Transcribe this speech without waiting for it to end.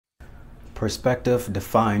Perspective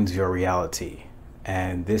defines your reality.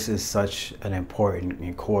 And this is such an important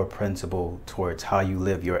and core principle towards how you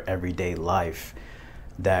live your everyday life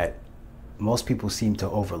that most people seem to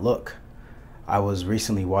overlook. I was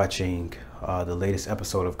recently watching the latest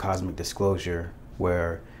episode of Cosmic Disclosure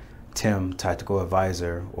where Tim, Tactical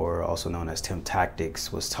Advisor, or also known as Tim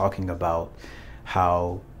Tactics, was talking about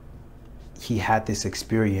how he had this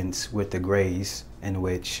experience with the Greys in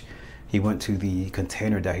which he went to the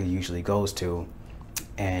container that he usually goes to,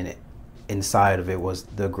 and inside of it was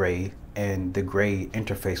the Grey, and the Grey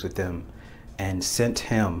interfaced with him and sent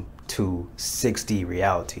him to 6D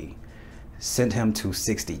reality, sent him to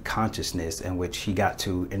 6D consciousness, in which he got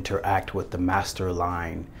to interact with the master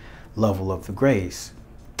line level of the Greys,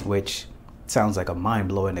 which sounds like a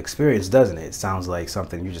mind-blowing experience, doesn't it? It sounds like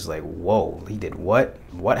something you're just like, whoa, he did what?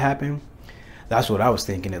 What happened? That's what I was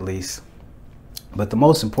thinking, at least. But the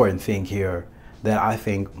most important thing here that I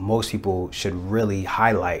think most people should really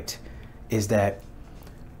highlight is that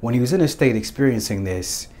when he was in a state experiencing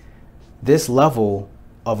this level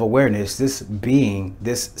of awareness, this being,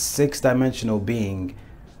 this six-dimensional being,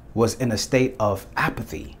 was in a state of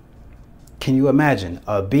apathy. Can you imagine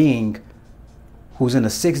a being who's in a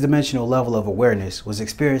six-dimensional level of awareness was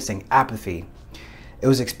experiencing apathy? It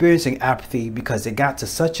was experiencing apathy because it got to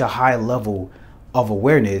such a high level of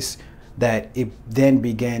awareness that it then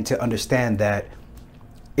began to understand that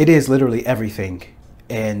it is literally everything,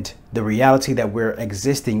 and the reality that we're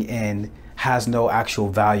existing in has no actual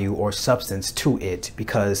value or substance to it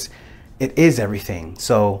because it is everything.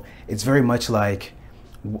 So it's very much like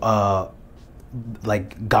God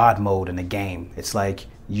mode in a game. It's like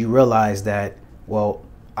you realize that, well,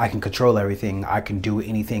 I can control everything, I can do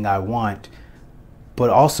anything I want, but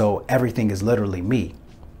also everything is literally me.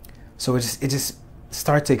 So it just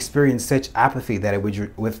started to experience such apathy that it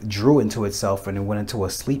withdrew into itself and it went into a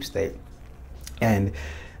sleep state. And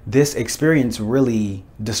this experience really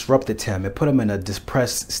disrupted him. It put him in a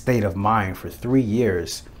depressed state of mind for 3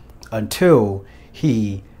 years until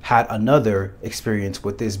he had another experience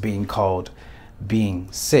with this being called Being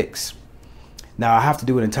Six. Now, I have to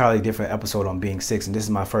do an entirely different episode on Being Six, and this is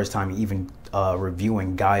my first time even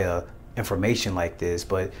reviewing Gaia information like this,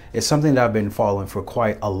 but it's something that I've been following for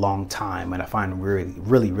quite a long time and I find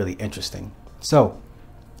really interesting. So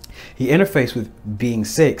he interfaced with Being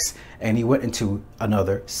Six and he went into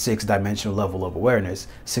another six-dimensional level of awareness,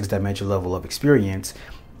 six-dimensional level of experience,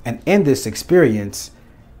 and in this experience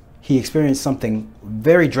he experienced something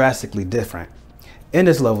very drastically different. In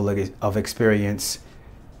this level of experience,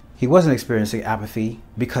 he wasn't experiencing apathy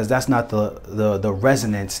because that's not the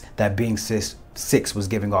resonance that Being Six was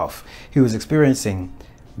giving off. He was experiencing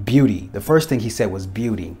beauty. The first thing he said was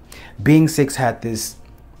beauty. Being Six had this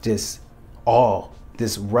awe,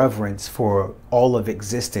 this reverence for all of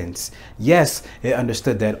existence. Yes, it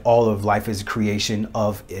understood that all of life is a creation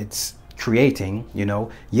of its creating, you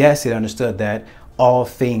know. Yes, it understood that all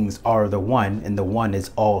things are the one and the one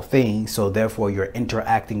is all things. So therefore you're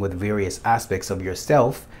interacting with various aspects of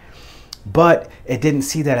yourself. But it didn't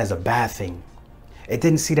see that as a bad thing. It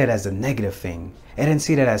didn't see that as a negative thing. It didn't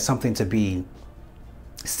see that as something to be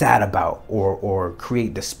sad about or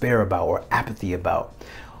create despair about or apathy about.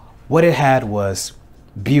 What it had was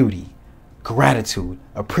beauty, gratitude,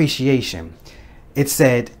 appreciation. It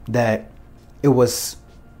said that it was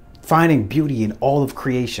finding beauty in all of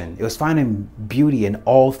creation. It was finding beauty in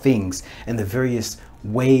all things and the various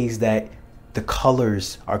ways that the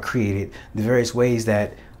colors are created, the various ways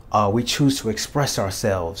that we choose to express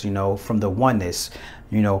ourselves, you know, from the oneness,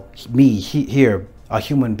 you know, me here, a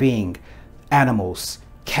human being, animals,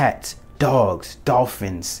 cats, dogs,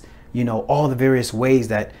 dolphins, you know, all the various ways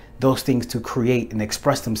that those things to create and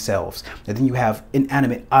express themselves. And then you have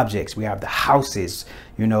inanimate objects. We have the houses,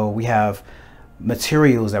 you know, we have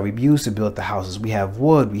materials that we use to build the houses. We have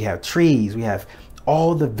wood, we have trees, we have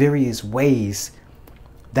all the various ways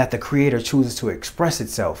that the creator chooses to express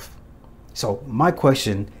itself. So my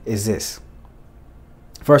question is this.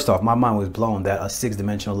 First off, my mind was blown that a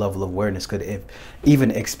six-dimensional level of awareness could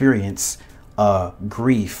even experience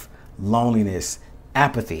grief, loneliness,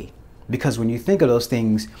 apathy. Because when you think of those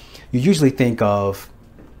things, you usually think of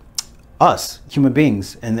us, human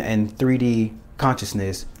beings, and 3D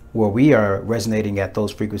consciousness, where we are resonating at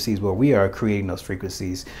those frequencies, where we are creating those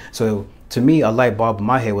frequencies. So to me, a light bulb in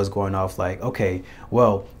my head was going off like, okay,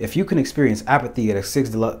 well, if you can experience apathy at a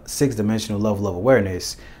six-dimensional level of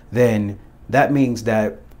awareness, then that means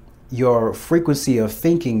that your frequency of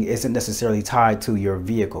thinking isn't necessarily tied to your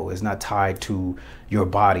vehicle. It's not tied to your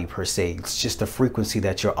body per se. It's just the frequency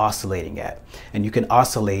that you're oscillating at. And you can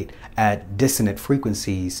oscillate at dissonant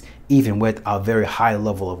frequencies even with a very high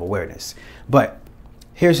level of awareness. But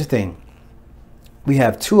here's the thing. We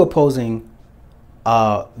have two opposing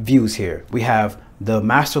views here. We have the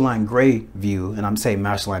masterline gray view, and I'm saying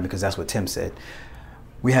masterline because that's what Tim said.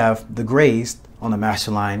 We have the grays on the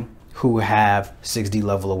masterline who have 6D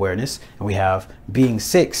level awareness, and we have being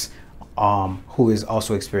 6 who is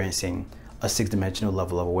also experiencing a 6-dimensional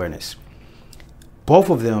level of awareness. Both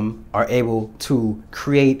of them are able to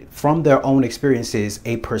create from their own experiences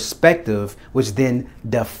a perspective which then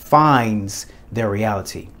defines their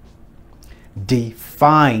reality.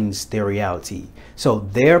 So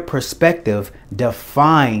their perspective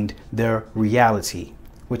defined their reality,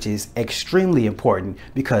 which is extremely important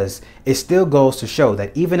because it still goes to show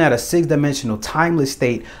that even at a 6-dimensional timeless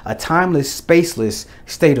state, a timeless, spaceless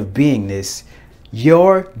state of beingness,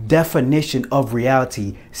 your definition of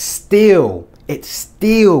reality still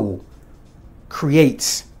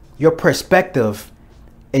creates your perspective,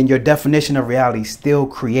 and your definition of reality still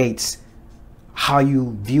creates how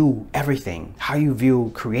you view everything, how you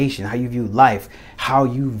view creation, how you view life, how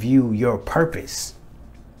you view your purpose.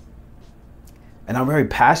 And I'm very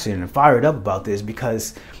passionate and fired up about this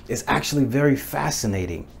because it's actually very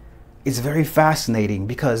fascinating. It's very fascinating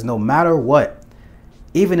because no matter what,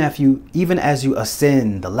 even as you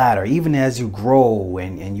ascend the ladder, even as you grow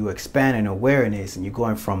and you expand in awareness, and you're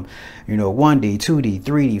going from, 1D, 2D,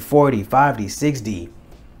 3D, 4D, 5D, 6D,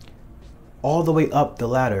 all the way up the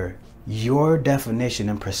ladder, your definition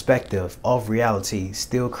and perspective of reality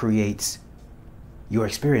still creates your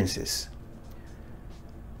experiences.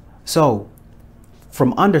 So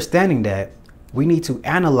from understanding that, we need to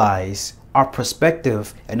analyze our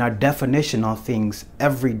perspective and our definition on things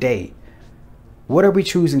every day. What are we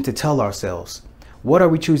choosing to tell ourselves? What are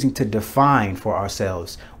we choosing to define for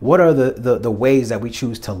ourselves? What are the ways that we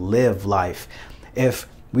choose to live life? If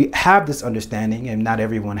we have this understanding, and not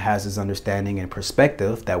everyone has this understanding and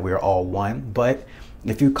perspective that we're all one, but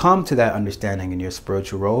if you come to that understanding in your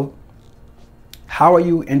spiritual road, how are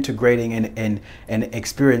you integrating and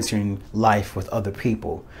experiencing life with other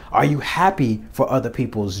people? Are you happy for other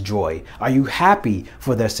people's joy? Are you happy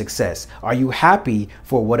for their success? Are you happy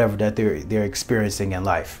for whatever that they're experiencing in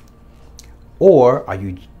life? Or are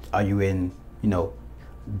you in,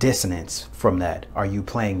 dissonance from that? Are you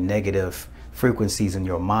playing negative frequencies in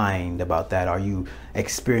your mind about that? Are you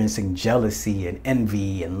experiencing jealousy and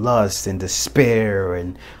envy and lust and despair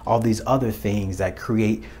and all these other things that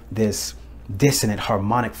create this dissonant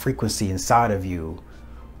harmonic frequency inside of you?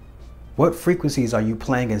 What frequencies are you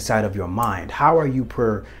playing inside of your mind? How are you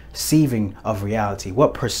perceiving of reality?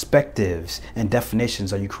 What perspectives and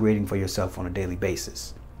definitions are you creating for yourself on a daily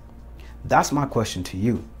basis? That's my question to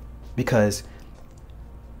you, because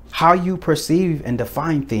how you perceive and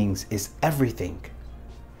define things is everything.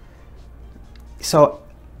 So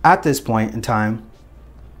at this point in time,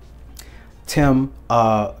 Tim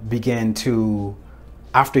began to,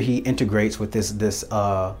 after he integrates with this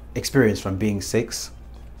experience from being 6,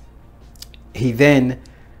 he then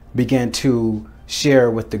began to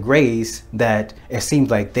share with the Greys that it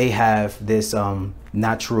seems like they have this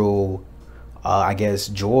natural, I guess,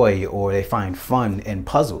 joy, or they find fun in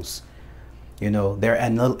puzzles. Their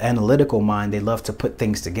analytical mind, they love to put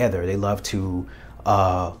things together. They love to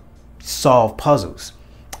solve puzzles.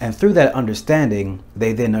 And through that understanding,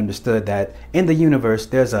 they then understood that in the universe,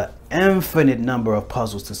 there's an infinite number of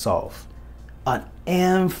puzzles to solve, an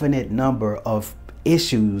infinite number of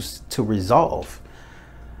issues to resolve.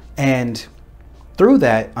 And through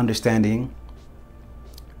that understanding,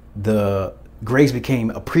 the Greys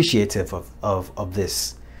became appreciative of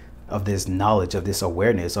this knowledge, of this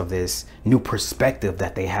awareness, of this new perspective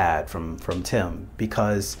that they had from Tim,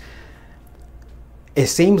 because it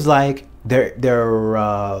seems like the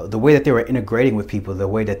way that they were integrating with people, the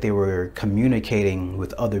way that they were communicating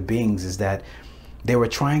with other beings, is that they were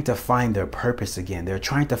trying to find their purpose again. They're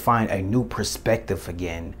trying to find a new perspective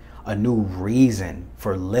again, a new reason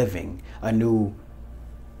for living, a new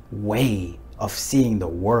way of seeing the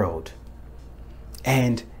world.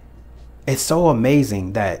 And it's so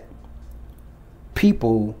amazing that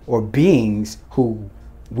people or beings who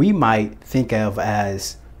we might think of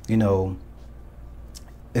as,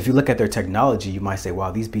 if you look at their technology, you might say,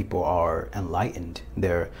 wow, these people are enlightened.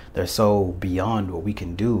 They're so beyond what we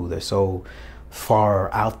can do. They're so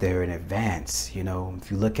far out there in advance.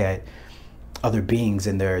 If you look at other beings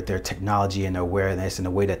and their technology and their awareness and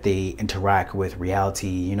the way that they interact with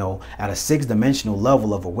reality, at a 6-dimensional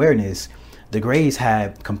level of awareness, The Greys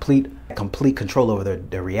had complete control over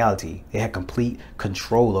their reality. They had complete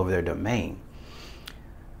control over their domain.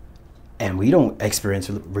 And we don't experience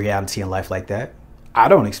reality in life like that. I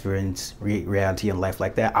don't experience reality in life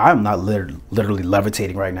like that. I'm not literally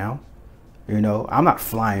levitating right now. You know, I'm not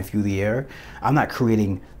flying through the air. I'm not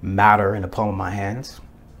creating matter in the palm of my hands.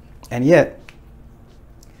 And yet,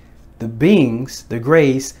 the beings, the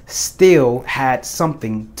Greys, still had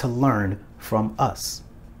something to learn from us.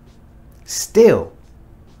 Still.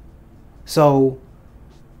 So,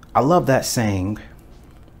 I love that saying,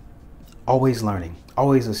 always learning,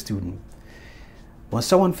 always a student. When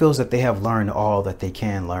someone feels that they have learned all that they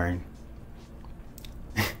can learn,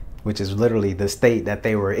 which is literally the state that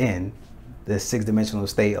they were in, the six-dimensional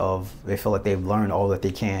state of they feel like they've learned all that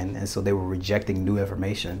they can, and so they were rejecting new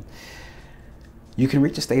information. You can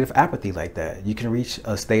reach a state of apathy like that. You can reach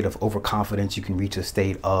a state of overconfidence. You can reach a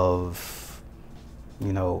state of,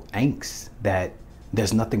 you know, angst that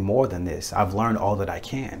there's nothing more than this. I've learned all that I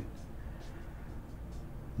can.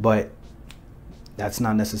 But that's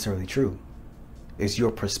not necessarily true. It's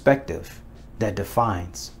your perspective that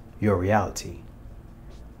defines your reality.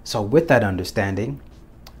 So with that understanding,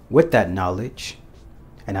 with that knowledge,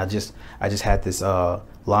 and I just had this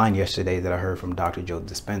line yesterday that I heard from Dr. Joe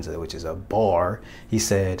Dispenza, which is a bar. He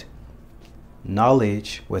said,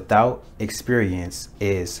 knowledge without experience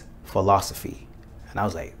is philosophy. And I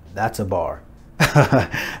was like, that's a bar.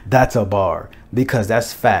 That's a bar, because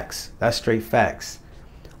that's facts. That's straight facts.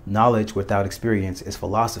 Knowledge without experience is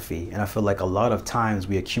philosophy. And I feel like a lot of times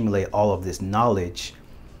we accumulate all of this knowledge.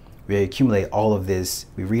 We accumulate all of this.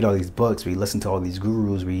 We read all these books. We listen to all these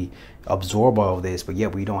gurus. We absorb all of this, but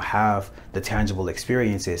yet we don't have the tangible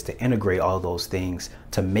experiences to integrate all those things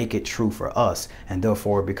to make it true for us. And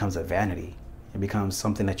therefore it becomes a vanity. It becomes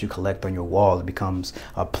something that you collect on your wall. It becomes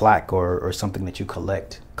a plaque or something that you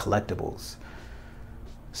collect, collectibles.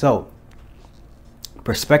 So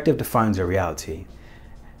perspective defines your reality.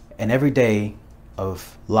 And every day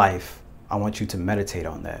of life, I want you to meditate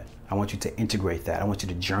on that. I want you to integrate that. I want you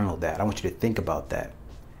to journal that. I want you to think about that.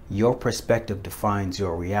 Your perspective defines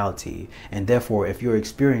your reality. And therefore, if you're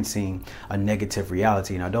experiencing a negative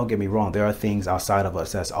reality, now don't get me wrong, there are things outside of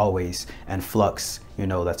us that's always in flux, you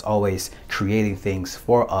know, that's always creating things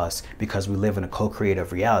for us, because we live in a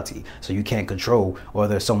co-creative reality. So you can't control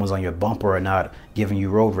whether someone's on your bumper or not, giving you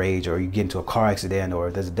road rage, or you get into a car accident,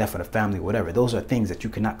 or there's a death in a family, whatever. Those are things that you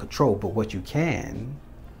cannot control. But what you can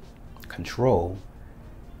control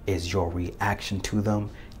is your reaction to them,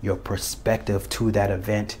 your perspective to that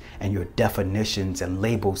event, and your definitions and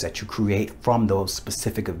labels that you create from those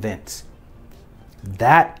specific events.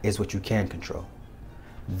 That is what you can control.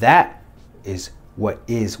 That is what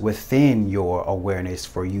is within your awareness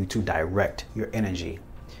for you to direct your energy.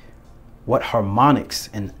 What harmonics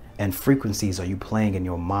and frequencies are you playing in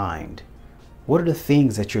your mind? What are the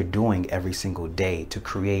things that you're doing every single day to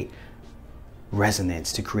create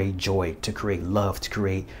resonance, to create joy, to create love, to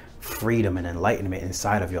create freedom and enlightenment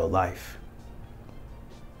inside of your life?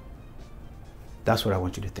 That's what I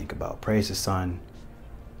want you to think about. Praise the sun.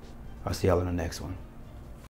 I'll see y'all in the next one.